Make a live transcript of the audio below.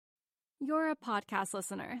You're a podcast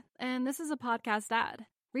listener, and this is a podcast ad.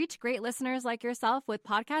 Reach great listeners like yourself with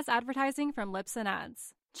podcast advertising from Libsyn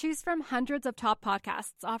Ads. Choose from hundreds of top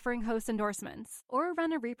podcasts offering host endorsements, or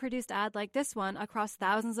run a reproduced ad like this one across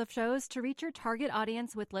thousands of shows to reach your target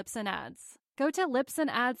audience with Libsyn Ads. Go to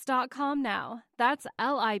libsynads.com now. That's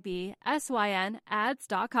LIBSYN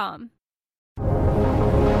ads.com.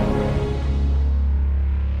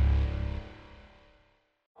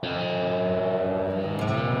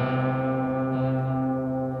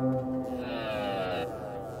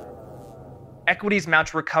 Equities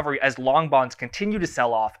mount recovery as long bonds continue to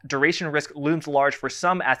sell off, duration risk looms large for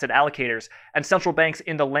some asset allocators, and central banks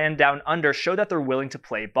in the land down under show that they're willing to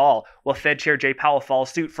play ball, while Fed Chair Jay Powell follows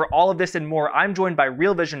suit. For all of this and more, I'm joined by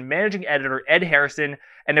Real Vision Managing Editor Ed Harrison,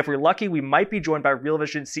 and if we're lucky, we might be joined by Real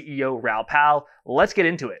Vision CEO Raoul Pal. Let's get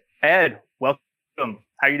into it. Ed, welcome. How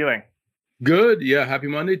are you doing? Good. Yeah, happy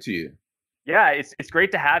Monday to you. Yeah, it's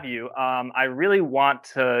great to have you. I really want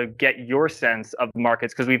to get your sense of the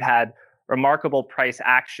markets because we've had remarkable price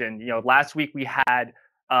action. Last week we had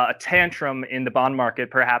a tantrum in the bond market,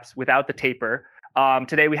 perhaps without the taper.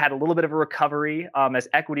 Today we had a little bit of a recovery as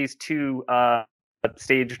equities too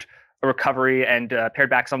staged a recovery and pared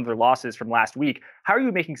back some of their losses from last week. How are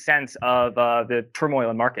you making sense of the turmoil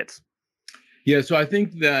in markets? Yeah, so I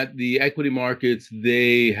think that the equity markets,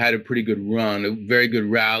 they had a pretty good run, a very good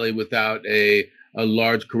rally without a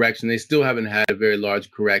large correction. They still haven't had a very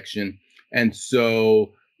large correction. And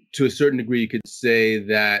so to a certain degree, you could say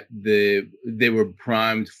that they were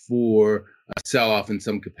primed for a sell-off in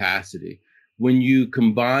some capacity. When you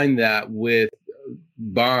combine that with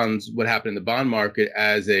bonds, what happened in the bond market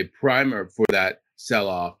as a primer for that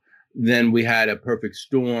sell-off, then we had a perfect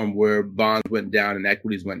storm where bonds went down and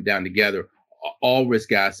equities went down together. All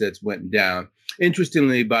risk assets went down.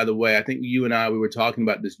 Interestingly, by the way, I think you and we were talking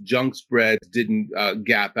about this. Junk spreads didn't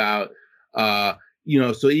gap out.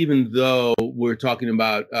 So even though we're talking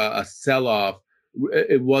about a sell-off,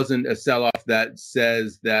 it wasn't a sell-off that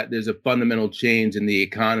says that there's a fundamental change in the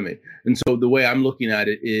economy. And so the way I'm looking at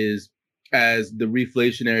it is as the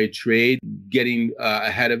reflationary trade getting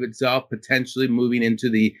ahead of itself, potentially moving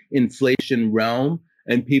into the inflation realm,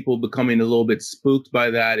 and people becoming a little bit spooked by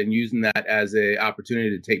that and using that as an opportunity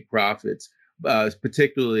to take profits,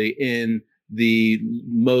 particularly in the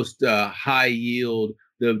most high yield,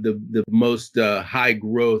 the most high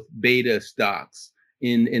growth beta stocks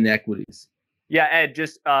in equities. Yeah, Ed,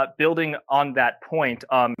 just building on that point,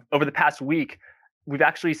 over the past week, we've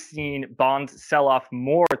actually seen bonds sell off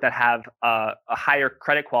more that have a higher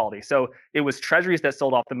credit quality. So it was treasuries that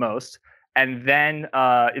sold off the most, and then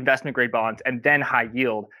investment grade bonds, and then high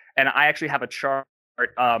yield. And I actually have a chart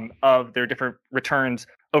of their different returns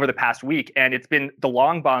over the past week, and it's been the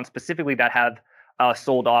long bonds specifically that have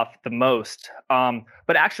sold off the most.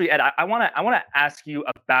 But actually, Ed, I want to ask you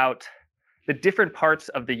about the different parts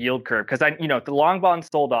of the yield curve, because the long bonds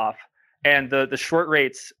sold off, and the short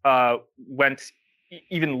rates went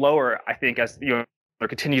even lower. I think as there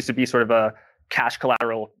continues to be sort of a cash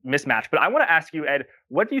collateral mismatch. But I want to ask you, Ed,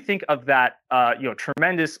 what do you think of that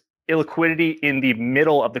tremendous illiquidity in the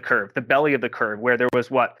middle of the curve, the belly of the curve, where there was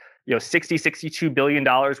 $62 billion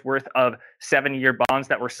worth of 7-year bonds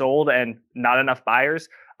that were sold and not enough buyers?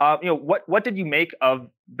 What did you make of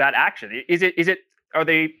that action? Is it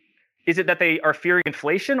that they are fearing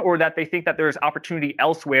inflation, or that they think that there's opportunity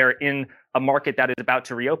elsewhere in a market that is about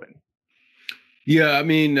to reopen? Yeah, I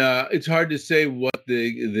mean, it's hard to say what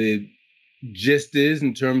the gist is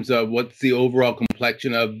in terms of what's the overall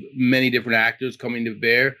complexion of many different actors coming to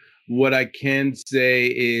bear. What I can say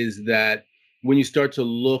is that when you start to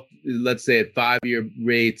look, let's say at 5-year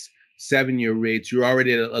rates, 7-year rates, you're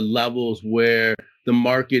already at levels where the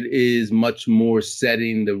market is much more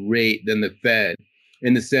setting the rate than the Fed,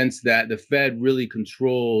 in the sense that the Fed really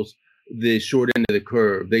controls the short end of the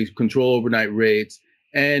curve. They control overnight rates.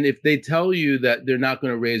 And if they tell you that they're not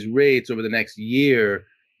going to raise rates over the next year,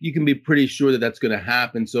 you can be pretty sure that that's going to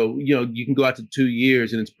happen. So, you can go out to 2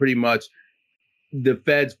 years and it's pretty much the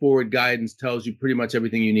Fed's forward guidance tells you pretty much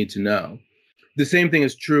everything you need to know. The same thing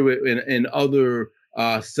is true in other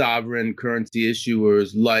sovereign currency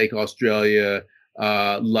issuers like Australia,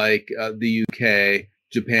 like the UK,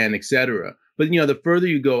 Japan, et cetera. But, the further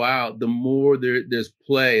you go out, the more there's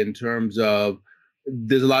play in terms of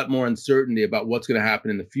there's a lot more uncertainty about what's going to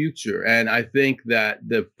happen in the future. And I think that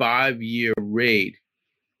the 5-year rate,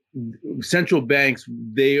 central banks,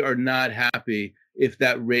 they are not happy if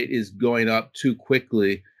that rate is going up too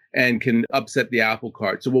quickly and can upset the apple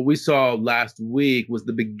cart. So what we saw last week was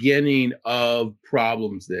the beginning of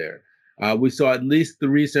problems there. We saw at least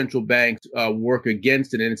 3 central banks work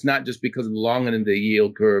against it. And it's not just because of the long end of the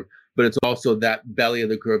yield curve, but it's also that belly of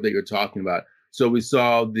the curve that you're talking about. So we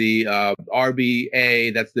saw the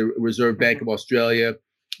RBA, that's the Reserve Bank of Australia.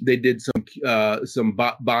 They did some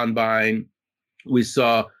bond buying. We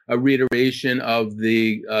saw a reiteration of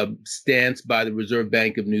the stance by the Reserve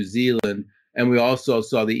Bank of New Zealand. And we also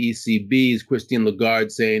saw the ECB's Christine Lagarde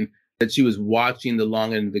saying that she was watching the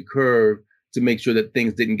long end of the curve to make sure that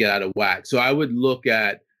things didn't get out of whack. So I would look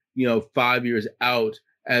at, 5 years out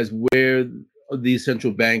as where these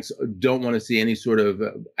central banks don't want to see any sort of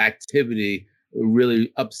activity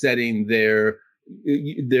really upsetting their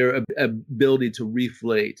ability to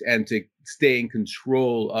reflate and to stay in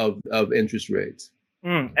control of interest rates.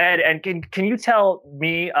 Ed, and can you tell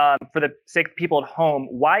me, for the sake of people at home,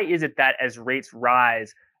 why is it that as rates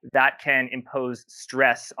rise, that can impose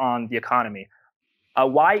stress on the economy?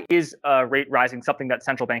 Why is rate rising something that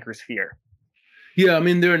central bankers fear? Yeah, I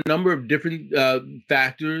mean, there are a number of different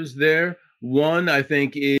factors there. One, I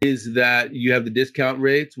think, is that you have the discount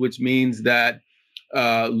rates, which means that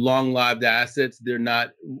long-lived assets, they're not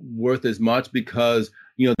worth as much because,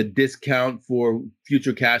 the discount for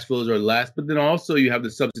future cash flows are less. But then also you have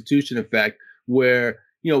the substitution effect where,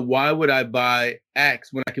 why would I buy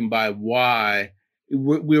X when I can buy Y?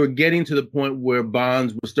 We were getting to the point where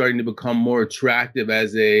bonds were starting to become more attractive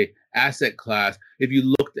as a asset class. If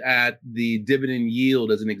you looked at the dividend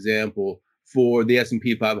yield as an example for the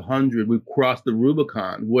S&P 500, we crossed the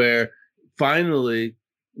Rubicon where finally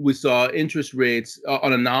we saw interest rates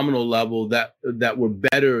on a nominal level that were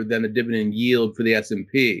better than the dividend yield for the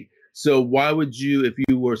S&P. So why would you, if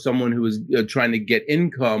you were someone who was trying to get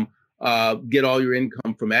income, get all your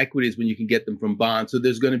income from equities when you can get them from bonds? So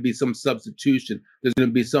there's going to be some substitution. There's going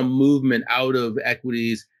to be some movement out of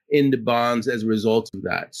equities into bonds as a result of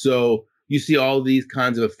that. So you see all these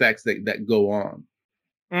kinds of effects that go on.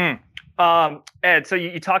 Ed, so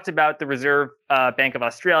you talked about the Reserve Bank of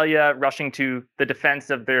Australia rushing to the defense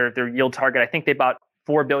of their yield target. I think they bought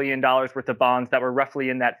 $4 billion worth of bonds that were roughly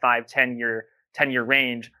in that 5-10 year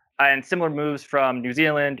range. And similar moves from New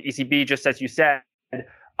Zealand, ECB, just as you said.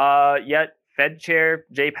 Yet Fed Chair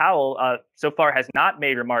Jay Powell so far has not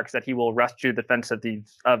made remarks that he will rush to the defense of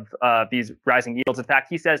these rising yields. In fact,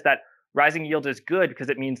 he says that rising yield is good because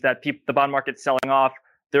it means that the bond market's selling off.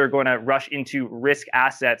 They're going to rush into risk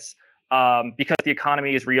assets because the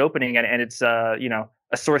economy is reopening and it's a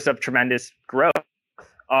source of tremendous growth.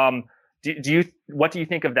 What do you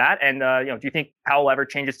think of that? And do you think Powell will ever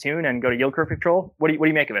change his tune and go to yield curve control? What do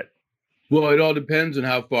you make of it? Well, it all depends on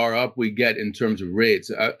how far up we get in terms of rates.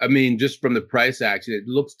 I mean, just from the price action, it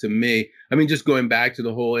looks to me, just going back to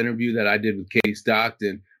the whole interview that I did with Katie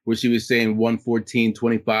Stockton, where she was saying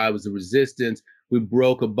 114.25 was the resistance.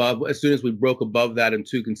 As soon as we broke above that in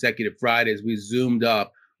 2 consecutive Fridays, we zoomed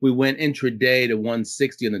up. We went intraday to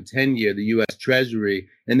 160 on the 10-year, the U.S. Treasury,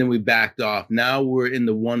 and then we backed off. Now we're in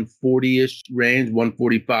the 140-ish range,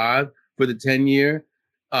 145 for the 10-year.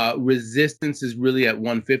 Resistance is really at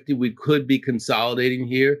 150. We could be consolidating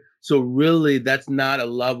here. So really, that's not a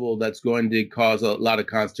level that's going to cause a lot of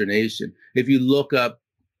consternation. If you look up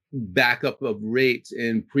backup of rates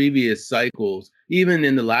in previous cycles, even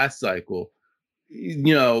in the last cycle,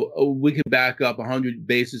 we could back up 100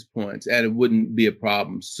 basis points and it wouldn't be a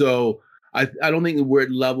problem. So I don't think we're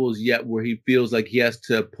at levels yet where he feels like he has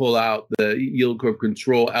to pull out the yield curve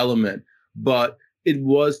control element, but it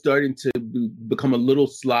was starting to become a little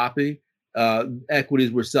sloppy.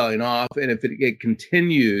 Equities were selling off, and if it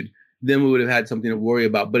continued, then we would have had something to worry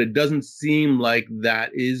about. But it doesn't seem like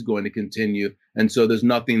that is going to continue, and so there's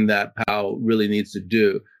nothing that Powell really needs to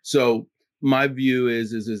do. So my view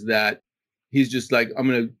is that he's just like, I'm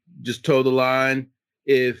going to just toe the line.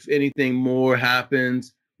 If anything more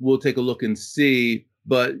happens, we'll take a look and see.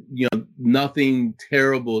 But nothing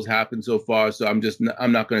terrible has happened so far, so I'm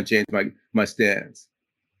not going to change my stance.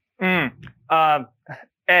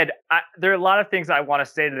 Ed, there are a lot of things I want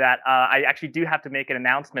to say to that. I actually do have to make an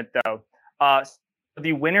announcement, though.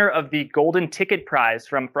 The winner of the Golden Ticket Prize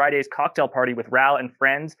from Friday's cocktail party with Raul and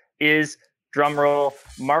friends is, drumroll,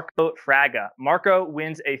 Marco Fraga. Marco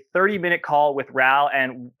wins a 30-minute call with Raul,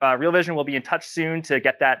 and Real Vision will be in touch soon to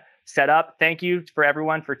get that set up. Thank you for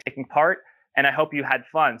everyone for taking part. And I hope you had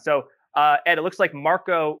fun. So, Ed, it looks like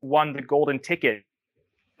Marco won the golden ticket.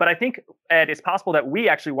 But I think, Ed, it's possible that we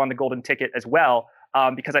actually won the golden ticket as well,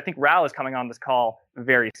 because I think Raul is coming on this call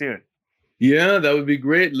very soon. Yeah, that would be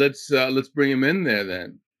great. Let's bring him in there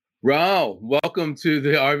then. Raul, welcome to the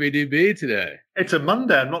RVDB today. It's a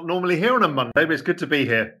Monday. I'm not normally here on a Monday, but it's good to be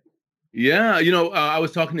here. Yeah, I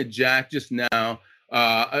was talking to Jack just now.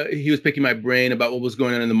 he was picking my brain about what was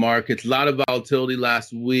going on in the markets. A lot of volatility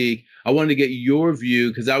last week. I wanted to get your view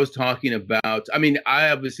because I was talking about, I mean, I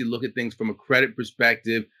obviously look at things from a credit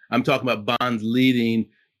perspective. I'm talking about bonds leading.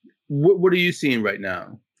 What are you seeing right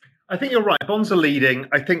now? I think you're right. Bonds are leading.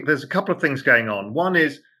 I think there's a couple of things going on. One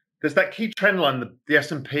is there's that key trend line that the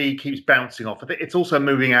S&P keeps bouncing off. I think it's also a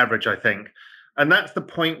moving average, I think. And that's the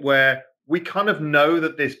point where we kind of know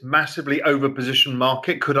that this massively overpositioned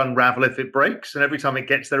market could unravel if it breaks. And every time it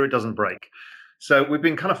gets there, it doesn't break. So we've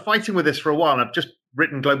been kind of fighting with this for a while. And I've just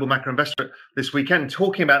written Global Macro Investor this weekend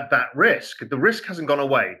talking about that risk. The risk hasn't gone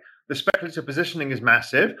away. The speculative positioning is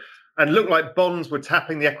massive. And looked like bonds were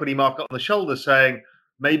tapping the equity market on the shoulder saying,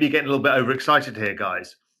 maybe getting a little bit overexcited here,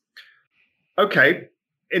 guys. Okay,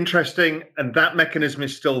 interesting. And that mechanism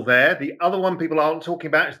is still there. The other one people aren't talking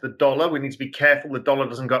about is the dollar. We need to be careful the dollar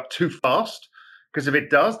doesn't go up too fast, because if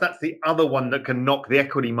it does, that's the other one that can knock the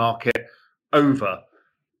equity market over.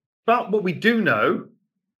 But what we do know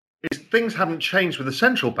is things haven't changed with the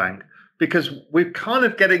central bank, because we're kind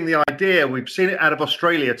of getting the idea, we've seen it out of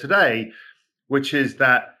Australia today, which is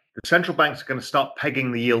that the central banks are going to start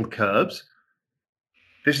pegging the yield curves.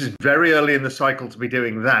 This is very early in the cycle to be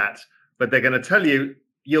doing that, but they're going to tell you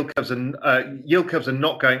yield curves are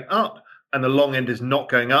not going up, and the long end is not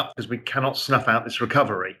going up because we cannot snuff out this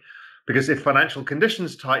recovery. Because if financial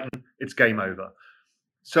conditions tighten, it's game over.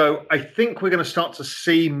 So I think we're going to start to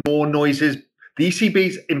see more noises. The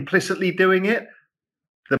ECB's implicitly doing it.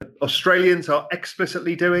 The Australians are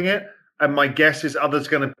explicitly doing it. And my guess is others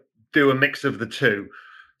are going to do a mix of the two.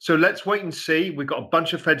 So let's wait and see. We've got a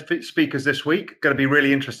bunch of Fed speakers this week. Going to be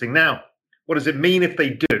really interesting. Now, what does it mean if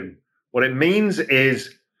they do? What it means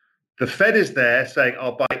is the Fed is there saying,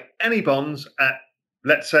 I'll buy any bonds at,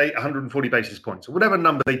 let's say, 140 basis points, or whatever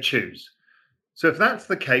number they choose. So if that's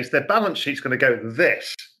the case, their balance sheet's going to go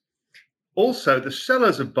this. Also, the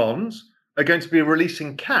sellers of bonds are going to be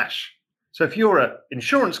releasing cash. So if you're an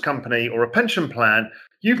insurance company or a pension plan,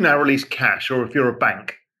 you've now released cash, or if you're a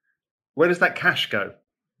bank, where does that cash go?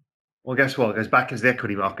 Well, guess what? It goes back into the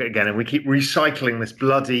equity market again, and we keep recycling this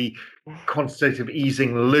bloody quantitative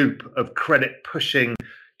easing loop of credit pushing,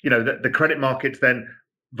 the credit markets then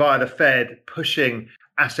via the Fed pushing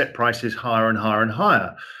asset prices higher and higher and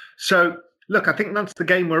higher. So, look, I think that's the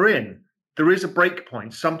game we're in. There is a break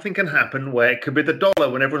point. Something can happen where it could be the dollar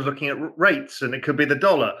when everyone's looking at rates, and it could be the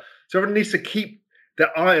dollar. So everyone needs to keep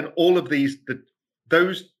their eye on all of these.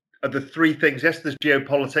 Those are the three things. Yes, there's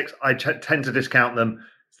geopolitics. I tend to discount them.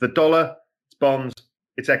 It's the dollar, it's bonds,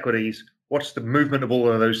 it's equities. What's the movement of all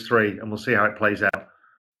of those three? And we'll see how it plays out.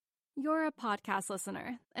 You're a podcast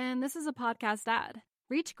listener, and this is a podcast ad.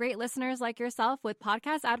 Reach great listeners like yourself with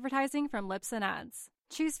podcast advertising from Libsyn Ads.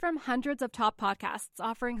 Choose from hundreds of top podcasts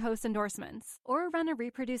offering host endorsements, or run a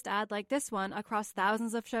reproduced ad like this one across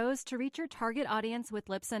thousands of shows to reach your target audience with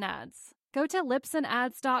Libsyn Ads. Go to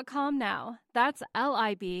libsynads.com now. That's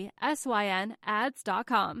LIBSYN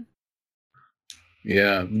ads.com.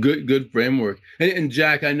 Yeah, good framework. And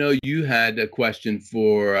Jack, I know you had a question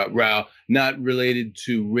for Raoul, not related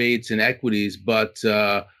to rates and equities, but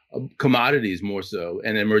commodities more so,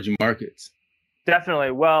 and emerging markets.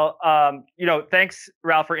 Definitely. Well, thanks,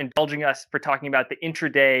 Raoul, for indulging us for talking about the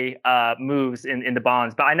intraday moves in the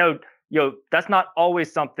bonds. But I know, that's not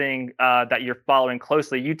always something that you're following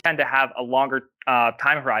closely. You tend to have a longer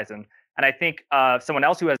time horizon. And I think someone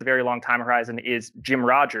else who has a very long time horizon is Jim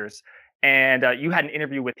Rogers. And you had an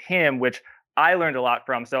interview with him, which I learned a lot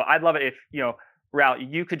from. So I'd love it if, Raoul,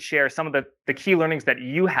 you could share some of the key learnings that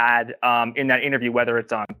you had in that interview, whether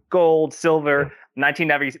it's on gold, silver,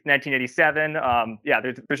 1987.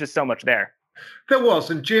 There's just so much there. There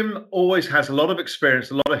was. And Jim always has a lot of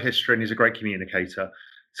experience, a lot of history, and he's a great communicator.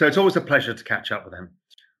 So it's always a pleasure to catch up with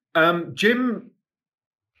him. Jim,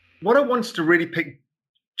 what I wanted to really pick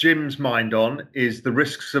Jim's mind on is the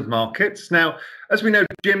risks of markets. Now, as we know,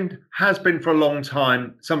 Jim has been for a long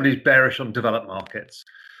time somebody who's bearish on developed markets.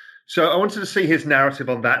 So I wanted to see his narrative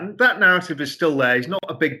on that. And that narrative is still there. He's not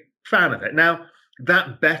a big fan of it. Now,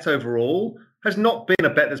 that bet overall has not been a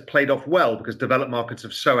bet that's played off well because developed markets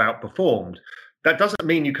have so outperformed. That doesn't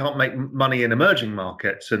mean you can't make money in emerging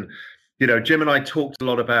markets. And, Jim and I talked a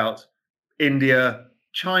lot about India,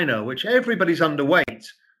 China, which everybody's underweight.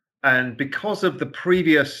 And because of the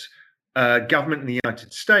previous government in the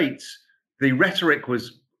United States, the rhetoric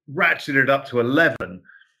was ratcheted up to 11.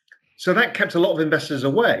 So that kept a lot of investors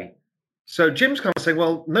away. So Jim's kind of saying,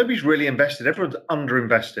 well, nobody's really invested. Everyone's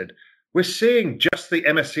underinvested. We're seeing just the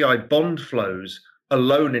MSCI bond flows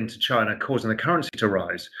alone into China causing the currency to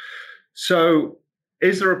rise. So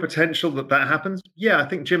is there a potential that happens? Yeah, I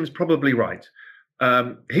think Jim's probably right.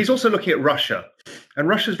 He's also looking at Russia. And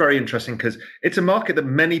Russia's very interesting because it's a market that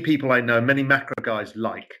many people I know, many macro guys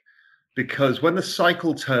like. Because when the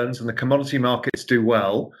cycle turns and the commodity markets do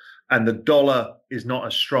well and the dollar is not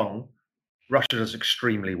as strong, Russia does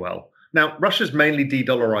extremely well. Now, Russia's mainly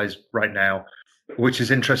de-dollarized right now, which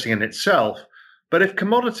is interesting in itself. But if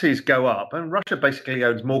commodities go up, and Russia basically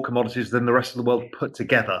owns more commodities than the rest of the world put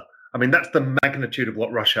together. I mean, that's the magnitude of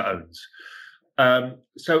what Russia owns.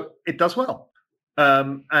 So it does well.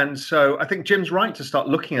 And so I think Jim's right to start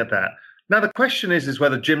looking at that. Now, the question is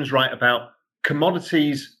whether Jim's right about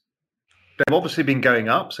commodities. They've obviously been going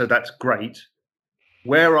up, so that's great.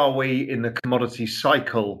 Where are we in the commodity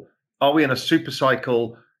cycle? Are we in a super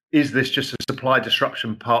cycle? Is this just a supply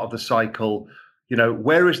disruption part of the cycle?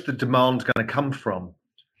 Where is the demand going to come from?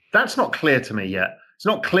 That's not clear to me yet. It's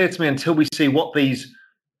not clear to me until we see what these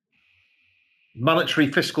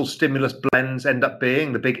monetary fiscal stimulus blends end up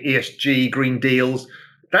being, the big ESG green deals.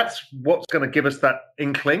 That's what's going to give us that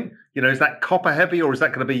inkling. Is that copper heavy or is that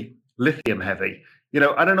going to be lithium heavy?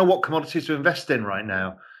 I don't know what commodities to invest in right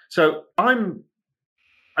now. So I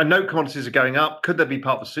know commodities are going up. Could they be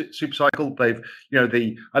part of a super cycle?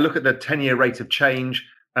 I look at the 10-year rate of change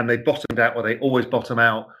and they bottomed out, or they always bottom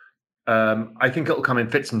out. I think it'll come in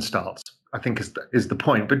fits and starts, I think is the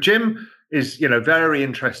point. But Jim is, very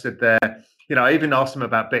interested there. I even asked him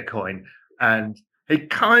about Bitcoin and he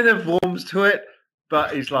kind of warms to it,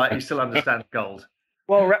 but he's like, he still understands gold.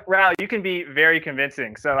 Well, Raoul, you can be very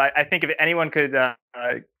convincing. So I think if anyone could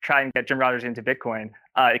try and get Jim Rogers into Bitcoin,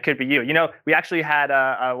 it could be you. We actually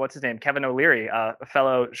had, what's his name, Kevin O'Leary, a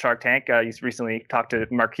fellow Shark Tank. He's recently talked to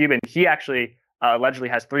Mark Cuban. He actually allegedly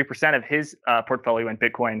has 3% of his portfolio in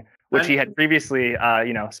Bitcoin, which he had previously,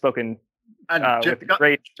 spoken with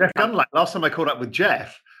great. Jeff Gunlack. Last time I caught up with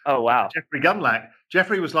Jeff. Oh, wow. Jeffrey Gunlack.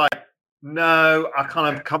 Jeffrey was like, no, I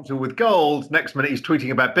kind of comfortable with gold. Next minute, he's tweeting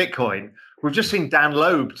about Bitcoin. We've just seen Dan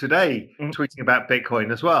Loeb today tweeting about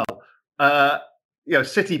Bitcoin as well.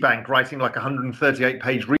 Citibank writing like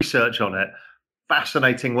 138-page research on it.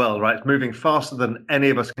 Fascinating world, right? It's moving faster than any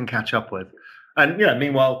of us can catch up with. And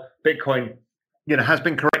meanwhile, Bitcoin, has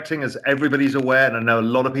been correcting, as everybody's aware, and I know a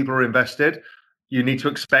lot of people are invested. You need to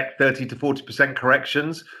expect 30 to 40%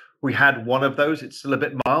 corrections. We had one of those. It's still a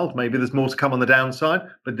bit mild. Maybe there's more to come on the downside,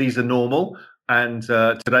 but these are normal. And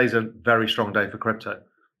today's a very strong day for crypto.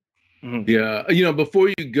 Yeah. Before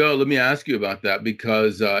you go, let me ask you about that,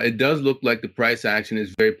 because it does look like the price action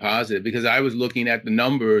is very positive, because I was looking at the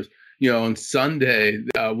numbers, on Sunday,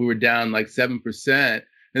 we were down like 7%, and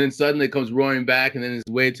then suddenly it comes roaring back and then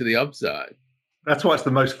it's way to the upside. That's why it's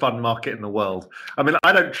the most fun market in the world. I mean,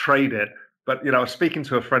 I don't trade it, but, I was speaking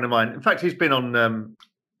to a friend of mine. In fact, he's been on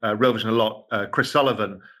Real Vision a lot, Chris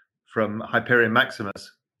Sullivan from Hyperion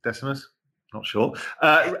Decimus, not sure.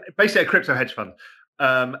 Basically a crypto hedge fund.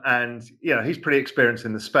 And he's pretty experienced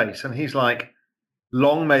in the space, and he's like,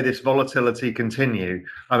 long may this volatility continue.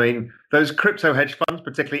 I mean, those crypto hedge funds,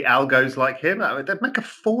 particularly algos like him, they'd make a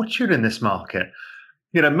fortune in this market.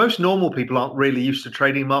 Most normal people aren't really used to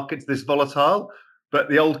trading markets this volatile, but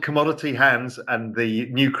the old commodity hands and the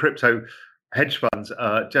new crypto hedge funds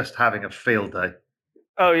are just having a field day.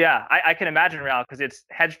 Oh, yeah. I can imagine, Raoul, because it's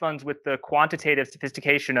hedge funds with the quantitative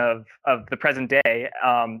sophistication of the present day,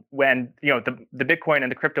 when, the Bitcoin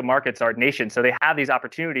and the crypto markets are nations. So they have these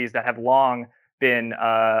opportunities that have long been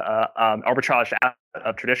arbitraged out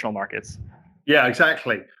of traditional markets. Yeah,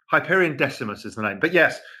 exactly. Hyperion Decimus is the name. But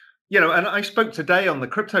yes, and I spoke today on the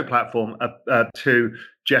crypto platform to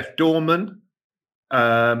Jeff Dorman,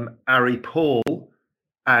 Ari Paul,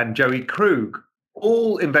 and Joey Krug,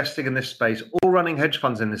 all investing in this space, all running hedge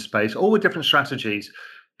funds in this space, all with different strategies.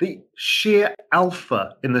 The sheer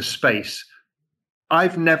alpha in the space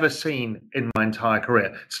I've never seen in my entire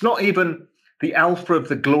career. It's not even the alpha of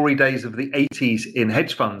the glory days of the 80s in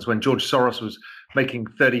hedge funds when George Soros was making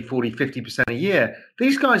 30, 40, 50% a year.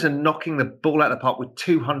 These guys are knocking the ball out of the park with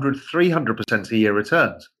 200, 300% a year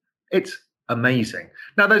returns. It's amazing.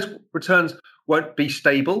 Now, those returns won't be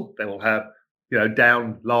stable. They will have,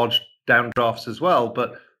 large downdrafts as well,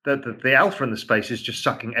 but the alpha in the space is just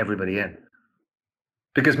sucking everybody in.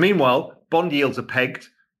 Because meanwhile, bond yields are pegged,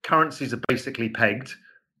 currencies are basically pegged.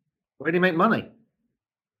 Where do you make money?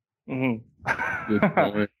 Mm-hmm. Good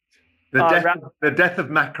point. The death of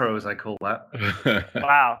macro, as I call that.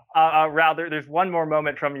 Wow. Raoul, there's one more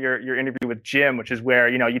moment from your interview with Jim, which is where,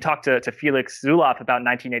 you talked to Felix Zulauf about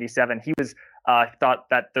 1987. He was thought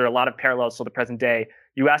that there are a lot of parallels to the present day.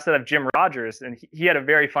 You asked that of Jim Rogers, and he had a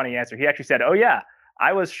very funny answer. He actually said, oh, yeah,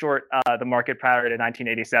 I was short the market prior to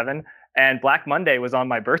 1987, and Black Monday was on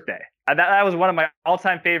my birthday. That was one of my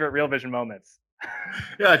all-time favorite Real Vision moments.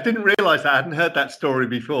 Yeah, I didn't realize that. I hadn't heard that story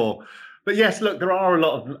before. But yes, look, there are a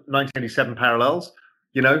lot of 1987 parallels.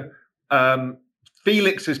 You know,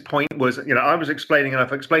 Felix's point was, I was explaining, and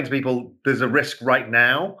I've explained to people there's a risk right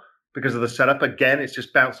now because of the setup. Again, it's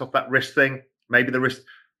just bounced off that risk thing. Maybe the risk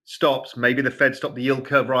stops. Maybe the Fed stopped the yield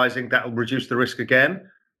curve rising. That'll reduce the risk again.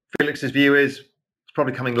 Felix's view is it's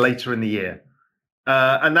probably coming later in the year.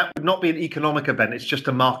 And that would not be an economic event. It's just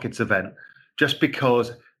a markets event, just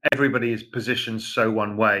because everybody is positioned so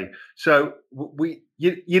one way. So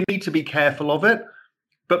you need to be careful of it.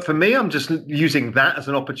 But for me, I'm just using that as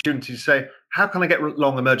an opportunity to say, how can I get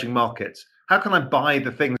long emerging markets? How can I buy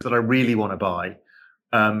the things that I really want to buy?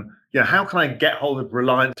 How can I get hold of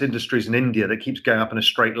Reliance Industries in India that keeps going up in a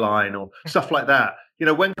straight line or stuff like that?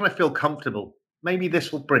 When can I feel comfortable? Maybe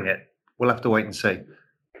this will bring it. We'll have to wait and see.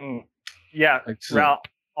 Yeah, Raoul,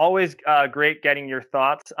 always great getting your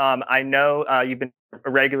thoughts. I know you've been a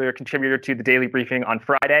regular contributor to the Daily Briefing on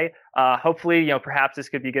Friday. Hopefully, perhaps this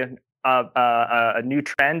could be a new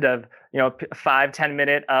trend of 5-10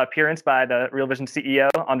 minute appearance by the Real Vision CEO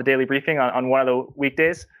on the Daily Briefing on one of the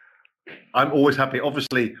weekdays. I'm always happy.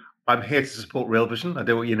 Obviously, I'm here to support Real Vision. I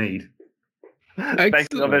do what you need. Thanks,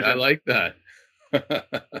 I like that. Thanks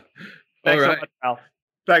All right. so much, Raoul.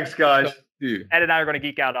 Thanks, guys. Ed and I are going to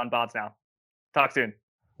geek out on bonds now. Talk soon.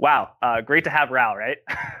 Wow. Great to have Raoul, right?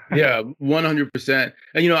 Yeah, 100%.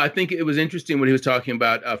 And, I think it was interesting when he was talking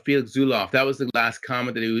about Felix Zulauf. That was the last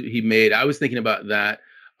comment that he made. I was thinking about that.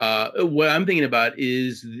 What I'm thinking about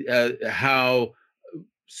is how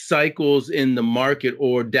cycles in the market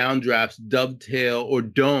or downdrafts dovetail or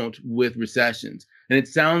don't with recessions. And it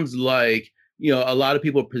sounds like, a lot of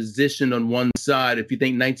people are positioned on one side. If you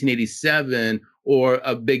think 1987 or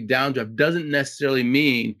a big downdraft doesn't necessarily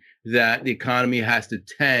mean that the economy has to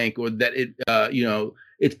tank or that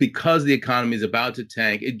it's because the economy is about to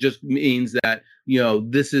tank. It just means that,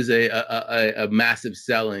 this is a massive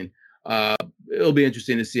selling. It'll be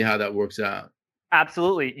interesting to see how that works out.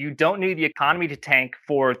 Absolutely. You don't need the economy to tank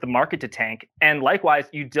for the market to tank. And likewise,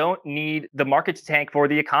 you don't need the market to tank for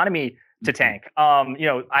the economy to tank.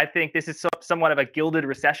 I think this is somewhat of a gilded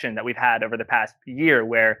recession that we've had over the past year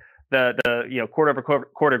where the quarter over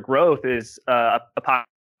quarter growth is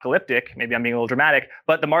apocalyptic. Maybe I'm being a little dramatic,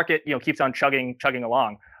 but the market, keeps on chugging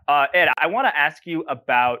along. Ed, I want to ask you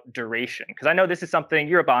about duration, because I know this is something,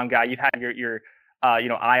 you're a bond guy. You've had your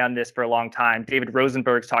eye on this for a long time. David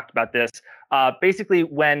Rosenberg's talked about this. Basically,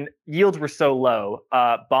 when yields were so low,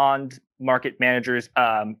 bond market managers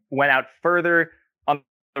went out further on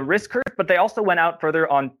the risk curve, but they also went out further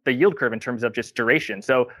on the yield curve in terms of just duration.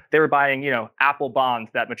 So they were buying, Apple bonds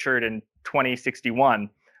that matured in 2061.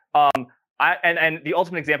 And the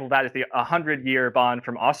ultimate example of that is the 100-year bond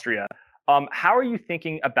from Austria. How are you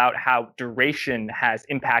thinking about how duration has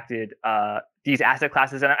impacted these asset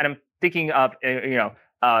classes? And I'm thinking of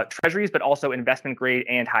treasuries, but also investment grade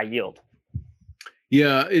and high yield.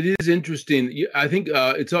 Yeah, it is interesting. I think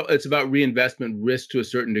it's about reinvestment risk to a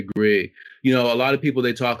certain degree. A lot of people,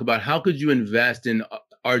 they talk about how could you invest in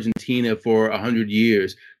Argentina for 100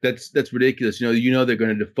 years? That's ridiculous. They're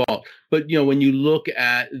going to default. But when you look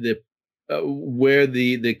at where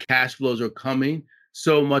the cash flows are coming,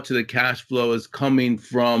 so much of the cash flow is coming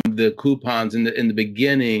from the coupons in the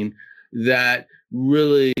beginning that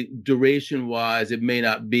really duration wise, it may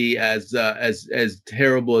not be as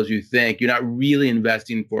terrible as you think. You're not really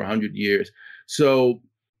investing for 100 years. So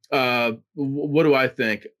what do I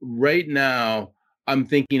think? Right now, I'm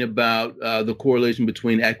thinking about the correlation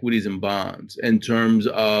between equities and bonds in terms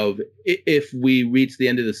of if we reach the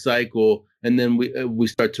end of the cycle and then we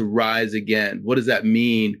start to rise again, what does that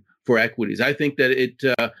mean for equities? I think that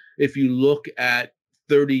if you look at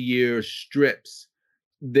 30-year strips,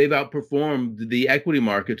 they've outperformed the equity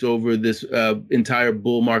markets over this entire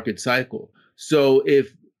bull market cycle. So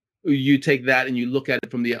if you take that and you look at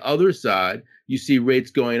it from the other side, you see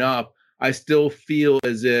rates going up. I still feel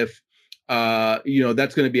as if that's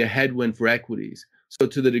going to be a headwind for equities. So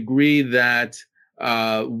to the degree that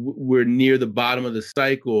we're near the bottom of the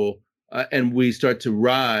cycle and we start to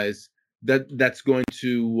rise, that's going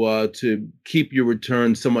to keep your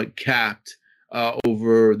return somewhat capped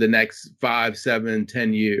over the next 5, 7,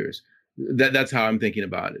 10 years. That's how I'm thinking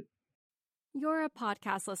about it. You're a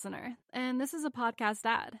podcast listener, and this is a podcast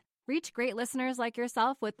ad. Reach great listeners like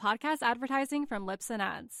yourself with podcast advertising from Libsyn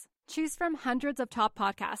Ads. Choose from hundreds of top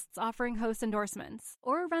podcasts offering host endorsements,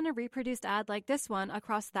 or run a reproduced ad like this one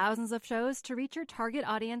across thousands of shows to reach your target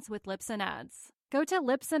audience with Libsyn Ads. Go to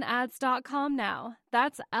libsynads.com now.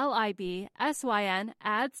 That's LIBSYN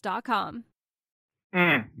ads.com.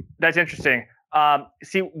 That's interesting.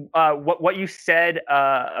 What you said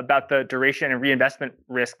about the duration and reinvestment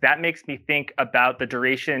risk, that makes me think about the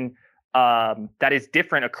duration that is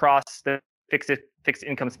different across the fixed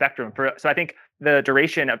income spectrum. So I think the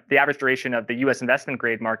average duration of the U.S. investment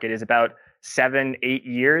grade market is about 7-8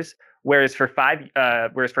 years, whereas for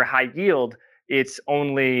high yield it's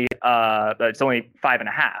only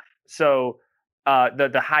 5.5. So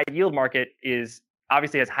the high yield market is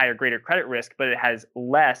obviously has higher, greater credit risk, but it has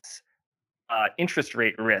less interest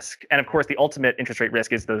rate risk. And of course, the ultimate interest rate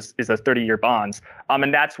risk is those 30-year bonds.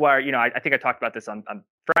 And that's why, I think I talked about this on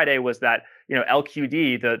Friday, was that,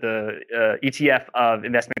 LQD, the ETF of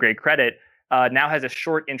investment grade credit, now has a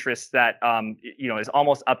short interest that, is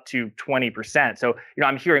almost up to 20%. So,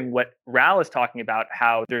 I'm hearing what Raoul is talking about,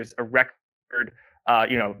 how there's a record,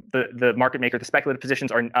 the market maker, the speculative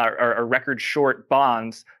positions are record short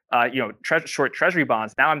bonds, short treasury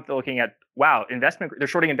bonds. Now I'm looking at, wow, they're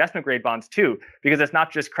shorting investment grade bonds too, because it's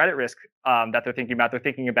not just credit risk that they're thinking about. They're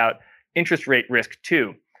thinking about interest rate risk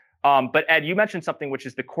too. But Ed, you mentioned something, which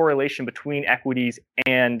is the correlation between equities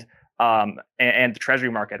and the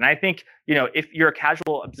treasury market. And I think, if you're a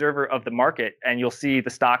casual observer of the market and you'll see the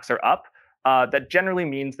stocks are up, that generally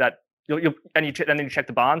means that and then you check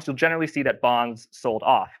the bonds, you'll generally see that bonds sold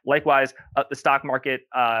off. Likewise, the stock market,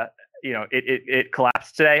 it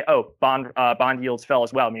collapsed today. Oh, bond yields fell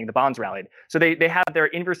as well, meaning the bonds rallied. So they're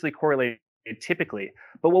inversely correlated typically.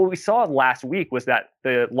 But what we saw last week was that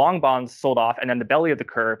the long bonds sold off, and then the belly of the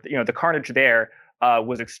curve, the carnage there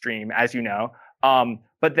was extreme, as you know.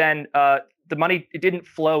 But then the money, it didn't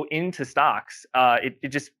flow into stocks. It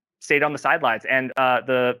just stayed on the sidelines, and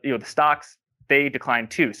the stocks, they declined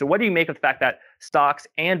too. So what do you make of the fact that stocks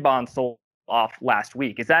and bonds sold off last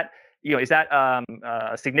week? Is that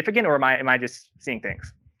significant, or am I just seeing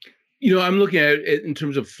things? I'm looking at it in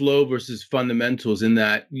terms of flow versus fundamentals, in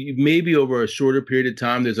that maybe over a shorter period of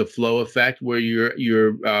time, there's a flow effect where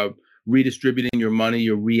you're redistributing your money,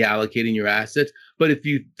 you're reallocating your assets. But if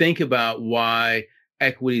you think about why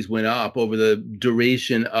equities went up over the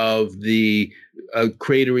duration of the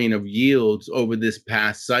cratering of yields over this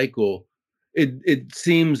past cycle, it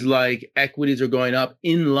seems like equities are going up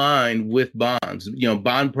in line with bonds.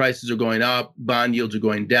 Bond prices are going up, bond yields are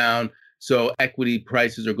going down, so equity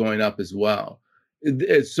prices are going up as well.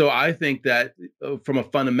 So I think that from a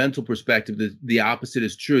fundamental perspective, the opposite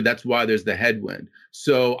is true. That's why there's the headwind.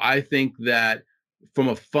 So I think that from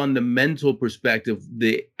a fundamental perspective,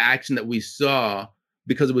 the action that we saw,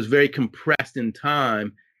 because it was very compressed in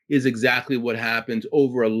time, is exactly what happens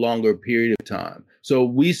over a longer period of time. So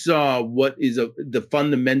we saw what is the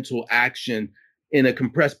fundamental action in a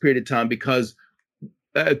compressed period of time, because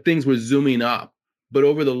things were zooming up. But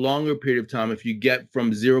over the longer period of time, if you get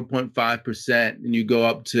from 0.5% and you go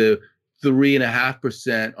up to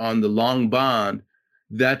 3.5% on the long bond,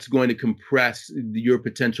 that's going to compress your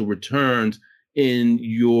potential returns in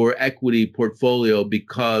your equity portfolio,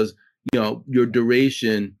 because your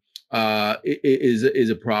duration is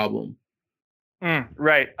a problem.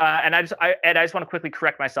 Right. And I just want to quickly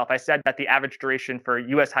correct myself. I said that the average duration for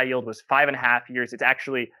U.S. high yield was 5.5 years. It's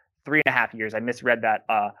actually 3.5 years. I misread that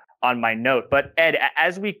on my note. But Ed,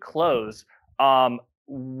 as we close,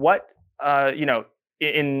 what can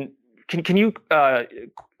you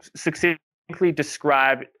succinctly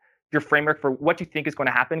describe your framework for what you think is going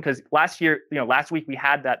to happen? Because last week we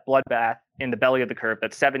had that bloodbath in the belly of the curve,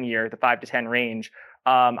 that 7-year, the 5 to 10 range.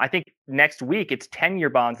 I think next week it's 10-year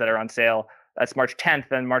bonds that are on sale. That's March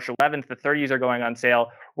 10th, and March 11th, the 30s are going on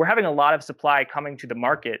sale. We're having a lot of supply coming to the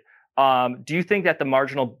market. Do you think that the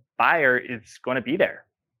marginal buyer is going to be there?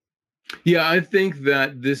 Yeah, I think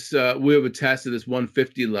that this we have a test of this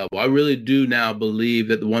 150 level. I really do now believe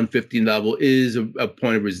that the 150 level is a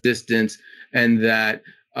point of resistance, and that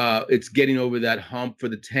it's getting over that hump for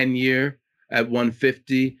the 10-year at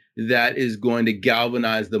 150 that is going to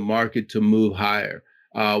galvanize the market to move higher.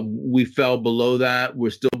 We fell below that. We're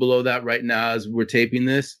still below that right now as we're taping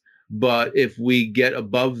this. But if we get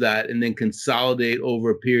above that and then consolidate over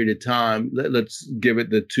a period of time, let's give it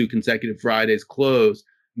the 2 consecutive Fridays close,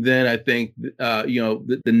 then I think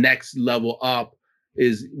the next level up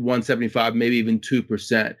is 175, maybe even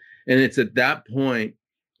 2%. And it's at that point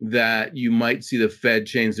that you might see the Fed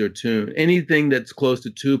change their tune. Anything that's close to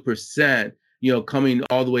 2%, coming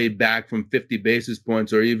all the way back from 50 basis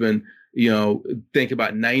points, or even, think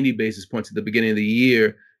about 90 basis points at the beginning of the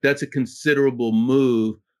year, that's a considerable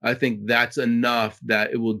move. I think that's enough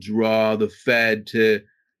that it will draw the Fed to,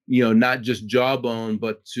 not just jawbone,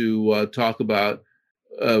 but to talk about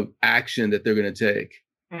action that they're going to take.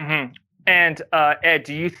 Mm-hmm. And Ed,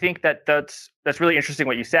 do you think that that's really interesting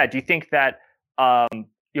what you said? Do you think that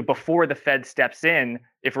before the Fed steps in,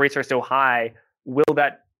 if rates are so high, will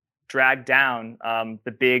that drag down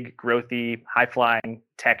the big, growthy, high-flying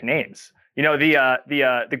tech names?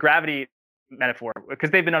 The gravity metaphor,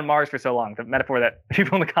 because they've been on Mars for so long, the metaphor that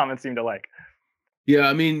people in the comments seem to like. Yeah,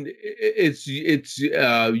 I mean, it's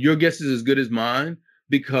your guess is as good as mine,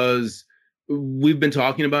 because we've been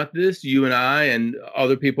talking about this, you and I and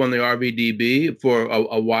other people on the RVDB for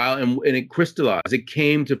a while, and it crystallized. It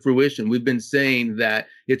came to fruition. We've been saying that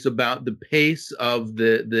it's about the pace of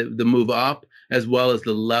the move up as well as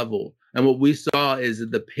the level. And what we saw is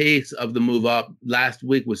that the pace of the move up last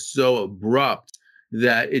week was so abrupt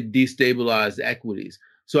that it destabilized equities.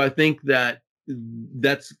 So I think that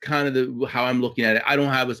that's kind of how I'm looking at it. I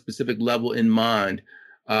don't have a specific level in mind.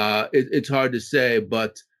 It's hard to say,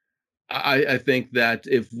 but I think that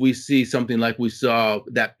if we see something like we saw,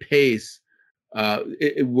 that pace,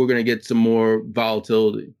 we're going to get some more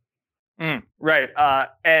volatility. Right.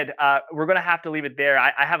 Ed, we're going to have to leave it there.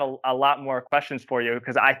 I have a lot more questions for you,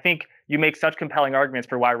 because I think you make such compelling arguments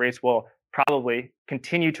for why rates will probably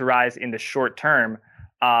continue to rise in the short term.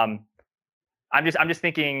 I'm just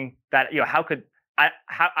thinking that, how could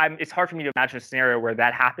it's hard for me to imagine a scenario where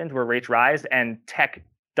that happens, where rates rise and tech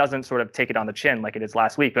doesn't sort of take it on the chin like it is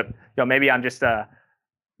last week. But maybe I'm just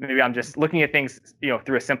looking at things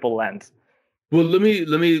through a simple lens. Well, let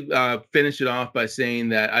me finish it off by saying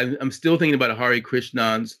that I'm still thinking about Hari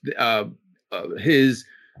Krishnan's his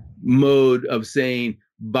mode of saying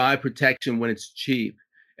buy protection when it's cheap.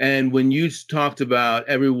 And when you talked about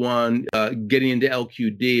everyone getting into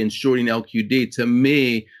LQD and shorting LQD, to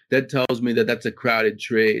me, that tells me that that's a crowded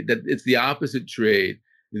trade, that it's the opposite trade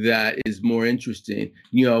that is more interesting.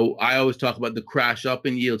 I always talk about the crash up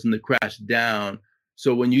in yields and the crash down.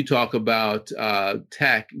 So when you talk about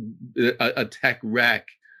tech, a tech wreck,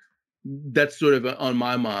 that's sort of on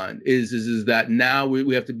my mind is that now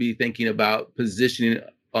we have to be thinking about positioning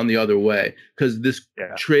on the other way, because this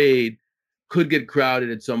trade could get crowded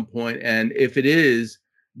at some point. And if it is,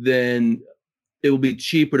 then it will be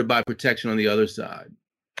cheaper to buy protection on the other side.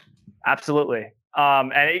 Absolutely.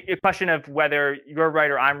 And a question of whether you're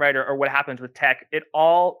right or I'm right, or what happens with tech,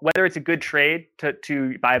 whether it's a good trade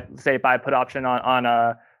to buy a put option on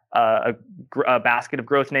a basket of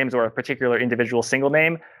growth names or a particular individual single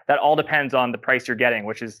name, that all depends on the price you're getting,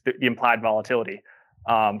 which is the implied volatility.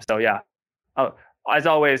 So yeah, as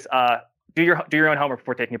always, do your own homework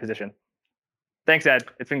before taking a position. Thanks, Ed.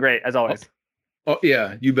 It's been great as always. Oh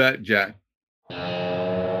yeah, you bet, Jack.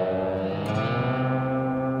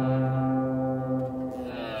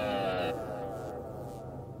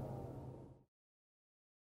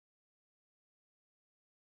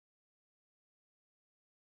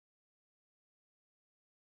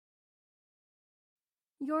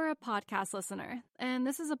 You're a podcast listener, and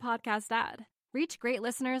this is a podcast ad. Reach great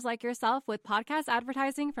listeners like yourself with podcast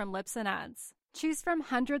advertising from Libsyn Ads. Choose from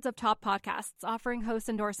hundreds of top podcasts offering host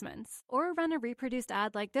endorsements, or run a reproduced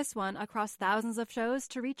ad like this one across thousands of shows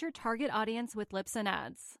to reach your target audience with Libsyn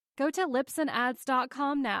Ads. Go to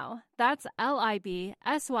libsynads.com now. That's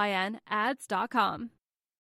LIBSYN ads.com.